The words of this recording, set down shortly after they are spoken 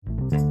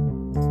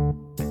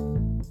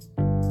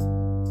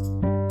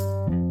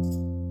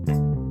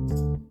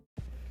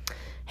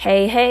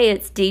Hey,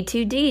 it's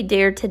D2D,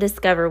 Dare to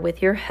Discover,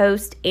 with your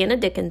host, Anna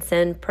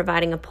Dickinson,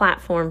 providing a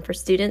platform for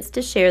students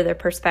to share their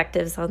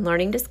perspectives on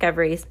learning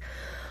discoveries,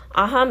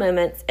 aha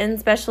moments, and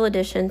special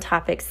edition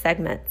topic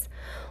segments.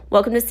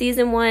 Welcome to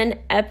Season 1,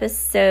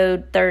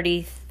 Episode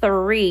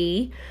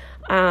 33,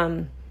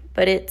 but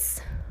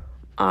it's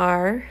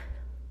our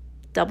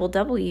double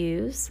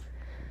W's,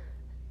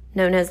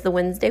 known as the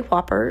Wednesday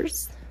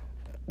Whoppers,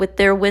 with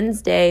their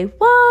Wednesday,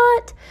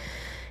 what?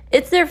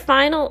 It's their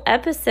final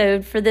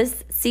episode for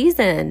this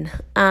season.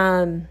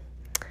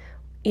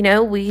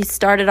 We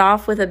started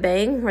off with a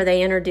bang where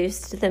they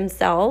introduced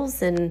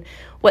themselves and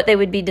what they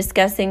would be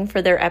discussing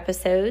for their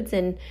episodes.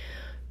 And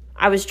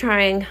I was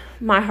trying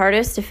my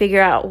hardest to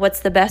figure out what's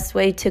the best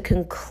way to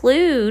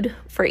conclude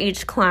for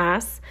each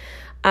class,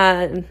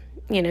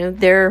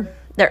 their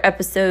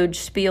episode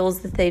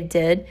spiels that they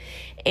did.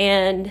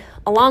 And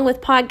along with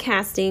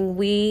podcasting,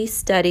 we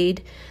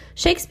studied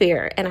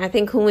Shakespeare. And I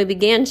think when we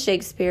began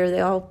Shakespeare,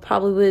 they all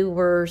probably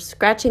were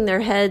scratching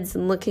their heads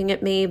and looking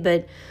at me,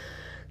 but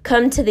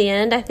come to the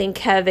end, I think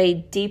have a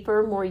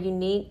deeper, more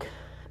unique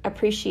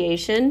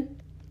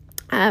appreciation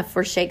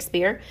for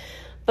Shakespeare.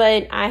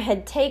 But I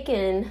had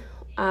taken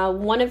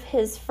one of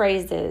his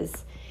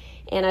phrases,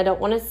 and I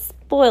don't want to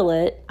spoil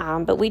it,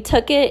 but we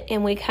took it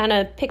and we kind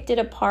of picked it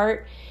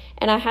apart,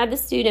 and I had the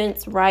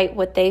students write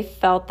what they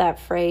felt that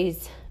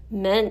phrase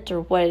meant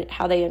or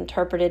how they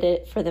interpreted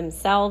it for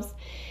themselves.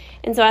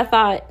 And so I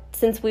thought,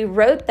 since we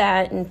wrote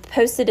that and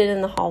posted it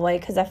in the hallway,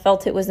 because I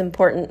felt it was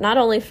important not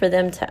only for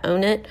them to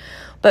own it,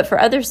 but for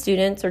other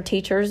students or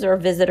teachers or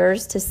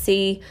visitors to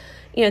see,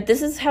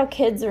 this is how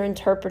kids are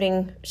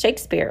interpreting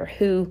Shakespeare,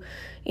 who,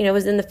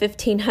 was in the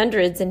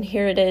 1500s, and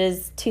here it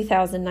is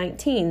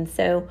 2019.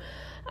 So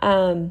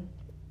I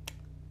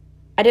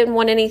didn't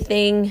want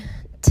anything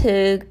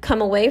to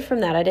come away from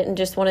that. I didn't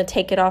just want to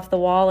take it off the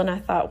wall, and I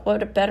thought,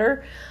 what a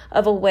better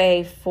of a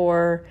way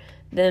for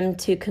them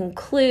to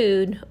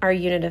conclude our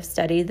unit of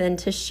study than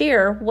to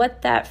share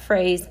what that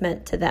phrase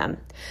meant to them.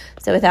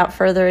 So without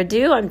further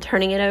ado, I'm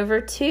turning it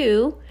over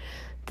to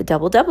the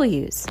double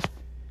W's.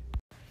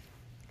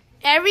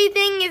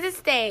 Everything is a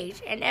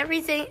stage, and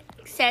everything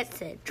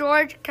sets it.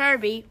 George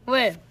Kirby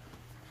Wood.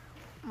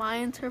 My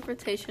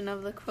interpretation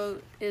of the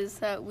quote is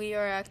that we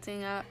are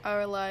acting out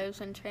our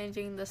lives and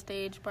changing the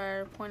stage by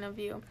our point of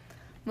view.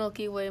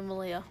 Milky Way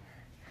Malia.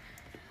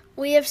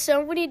 We have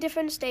so many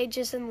different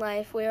stages in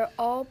life. We are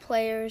all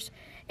players,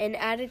 and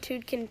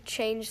attitude can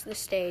change the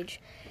stage.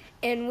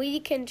 And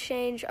we can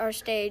change our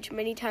stage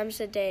many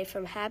times a day,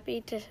 from happy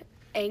to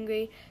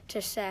angry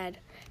to sad.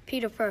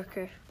 Peter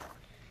Parker.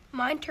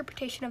 My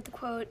interpretation of the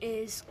quote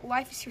is,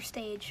 life is your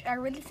stage. I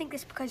really think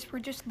it's because we're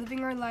just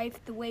living our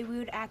life the way we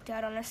would act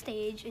out on a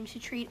stage, and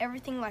should treat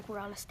everything like we're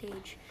on a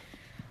stage.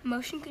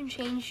 Emotion can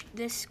change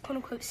this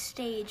quote-unquote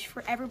stage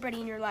for everybody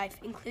in your life,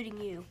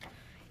 including you,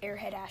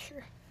 Airhead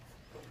Asher.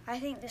 I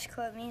think this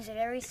quote means that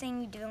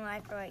everything you do in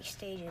life are like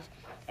stages.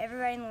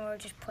 Everybody in the world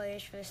just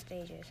plays for the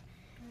stages.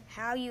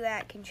 How you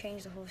act can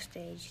change the whole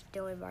stage.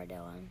 Dilly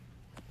Bardello.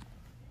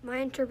 My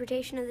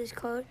interpretation of this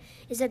quote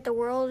is that the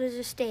world is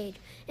a stage,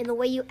 and the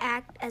way you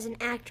act as an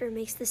actor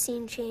makes the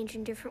scene change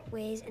in different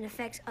ways and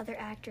affects other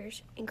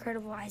actors.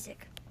 Incredible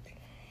Isaac.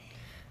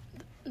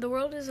 The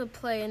world is a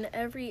play, and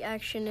every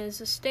action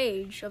is a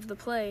stage of the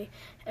play.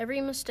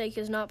 Every mistake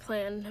is not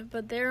planned,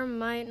 but there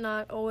might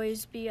not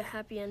always be a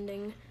happy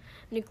ending.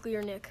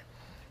 Nuclear Nick.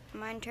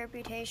 My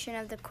interpretation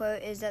of the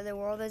quote is that the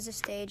world is a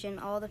stage and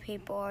all the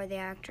people are the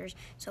actors,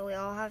 so we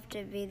all have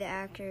to be the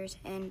actors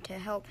and to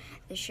help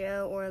the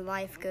show or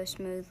life go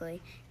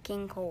smoothly.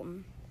 King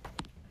Colton.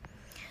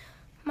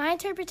 My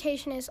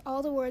interpretation is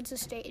all the world's a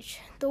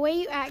stage. The way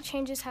you act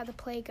changes how the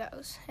play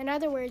goes. In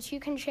other words, you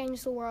can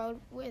change the world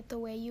with the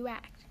way you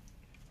act.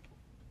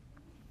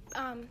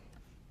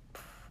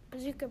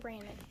 Bazooka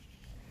Brandon.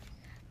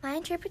 My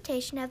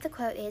interpretation of the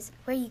quote is,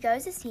 where you go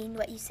is a scene,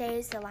 what you say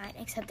is the line,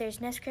 except there's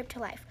no script to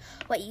life.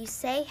 What you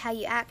say, how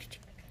you act,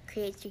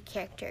 creates your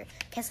character.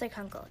 Kessler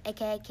Kunkel,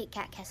 a.k.a. Kit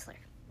Kat Kessler.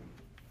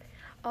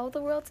 All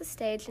the world's a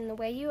stage, and the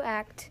way you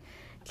act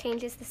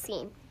changes the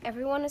scene.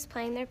 Everyone is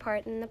playing their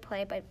part in the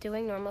play by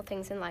doing normal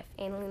things in life.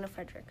 Annalena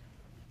Frederick.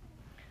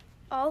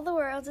 All the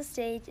world's a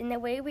stage, and the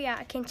way we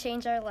act can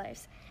change our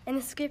lives. And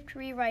the script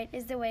we write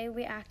is the way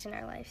we act in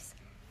our lives.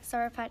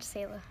 Sarah Patch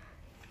Sela.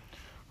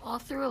 All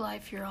through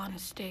life, you're on a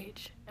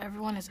stage.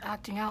 Everyone is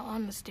acting out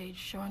on the stage,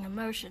 showing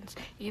emotions,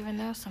 even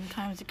though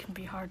sometimes it can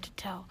be hard to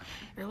tell.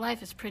 Your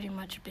life is pretty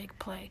much a big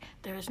play.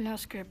 There is no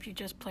script, you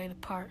just play the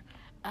part.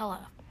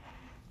 Ella.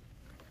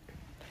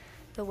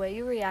 The way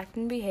you react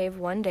and behave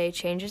one day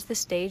changes the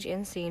stage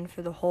and scene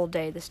for the whole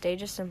day. The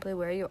stage is simply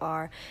where you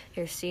are.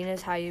 Your scene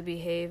is how you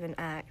behave and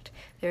act.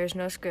 There is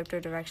no script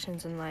or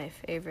directions in life.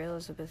 Avery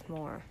Elizabeth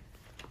Moore.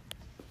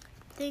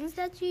 Things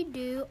that you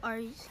do are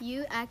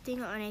you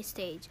acting on a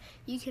stage.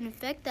 You can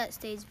affect that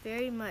stage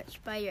very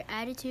much by your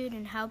attitude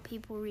and how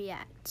people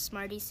react.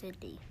 Smarty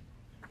Sydney.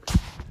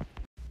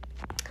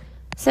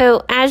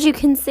 So as you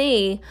can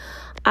see,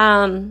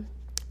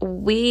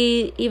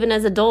 we, even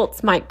as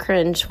adults, might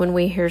cringe when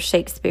we hear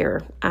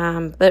Shakespeare.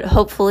 But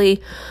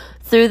hopefully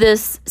through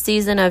this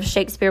season of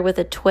Shakespeare with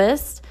a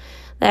Twist,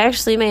 they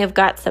actually may have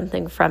got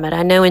something from it.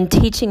 I know in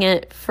teaching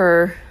it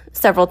for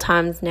several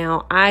times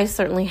now, I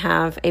certainly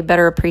have a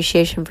better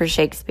appreciation for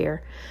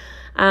Shakespeare.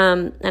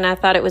 And I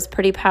thought it was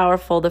pretty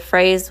powerful. The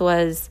phrase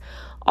was,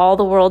 all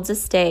the world's a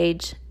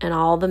stage and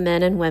all the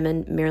men and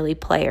women merely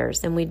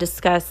players. And we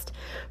discussed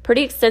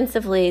pretty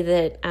extensively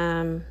that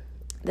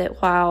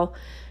that while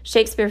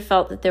Shakespeare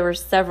felt that there were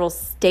several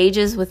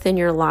stages within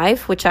your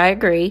life, which I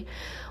agree,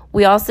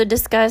 we also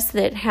discussed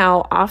that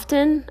how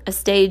often a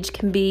stage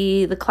can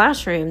be the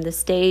classroom. The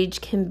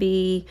stage can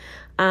be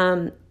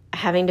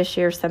having to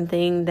share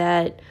something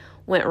that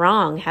went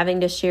wrong, having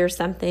to share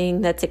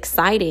something that's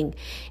exciting,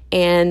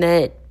 and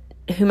that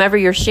whomever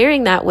you're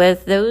sharing that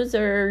with, those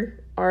are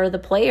the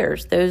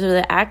players, those are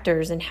the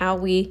actors, and how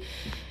we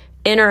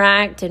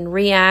interact and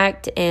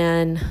react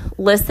and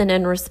listen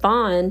and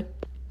respond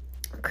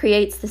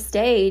creates the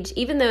stage.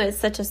 Even though it's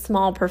such a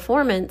small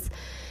performance,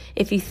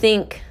 if you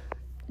think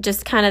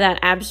just kind of that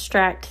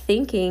abstract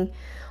thinking,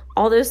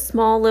 all those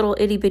small little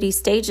itty bitty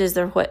stages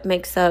are what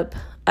makes up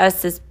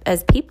us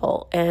as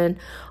people and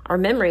our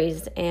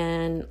memories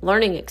and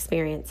learning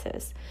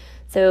experiences.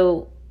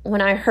 So when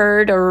I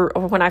heard or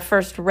when I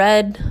first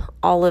read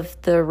all of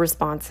the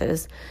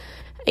responses,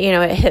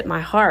 it hit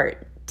my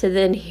heart to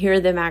then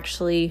hear them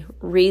actually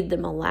read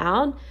them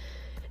aloud.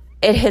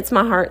 It hits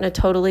my heart in a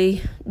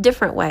totally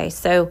different way.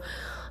 So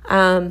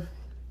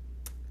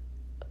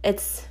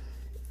it's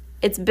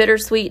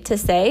bittersweet to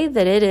say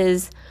that it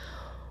is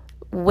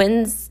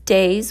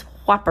Wednesday's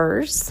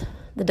Whoppers,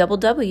 the double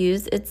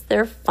W's. It's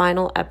their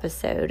final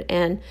episode.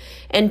 And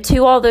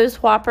to all those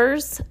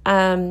Whoppers,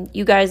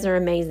 you guys are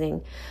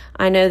amazing.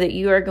 I know that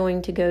you are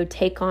going to go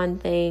take on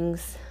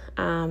things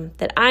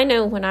that I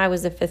know when I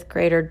was a fifth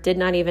grader did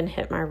not even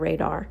hit my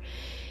radar.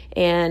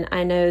 And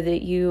I know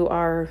that you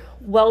are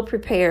well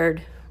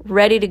prepared,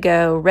 ready to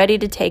go, ready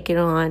to take it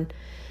on,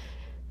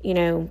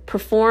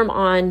 perform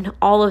on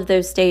all of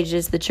those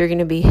stages that you're going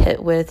to be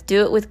hit with.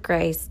 Do it with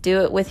grace,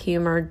 do it with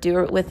humor,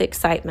 do it with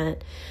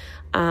excitement.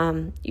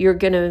 Y'all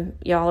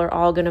are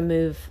all going to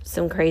move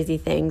some crazy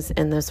things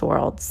in this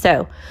world.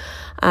 So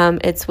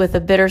it's with a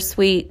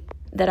bittersweet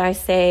that I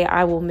say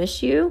I will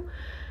miss you.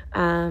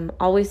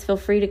 Always feel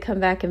free to come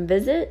back and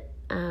visit.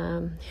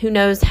 Who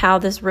knows how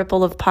this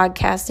ripple of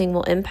podcasting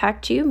will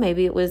impact you.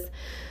 Maybe it was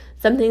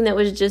something that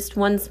was just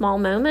one small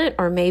moment,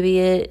 or maybe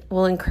it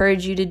will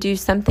encourage you to do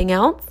something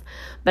else.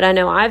 But I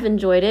know I've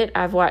enjoyed it.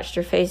 I've watched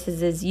your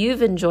faces as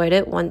you've enjoyed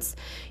it once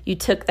you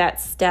took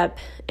that step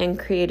and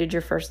created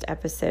your first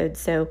episode.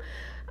 So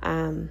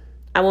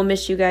I will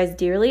miss you guys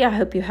dearly. I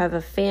hope you have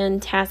a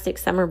fantastic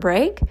summer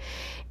break.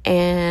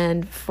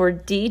 And for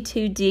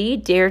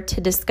D2D, Dare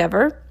to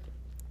Discover,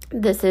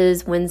 this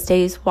is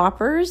Wednesday's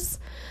Whoppers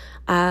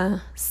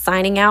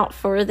signing out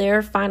for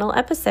their final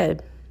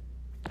episode.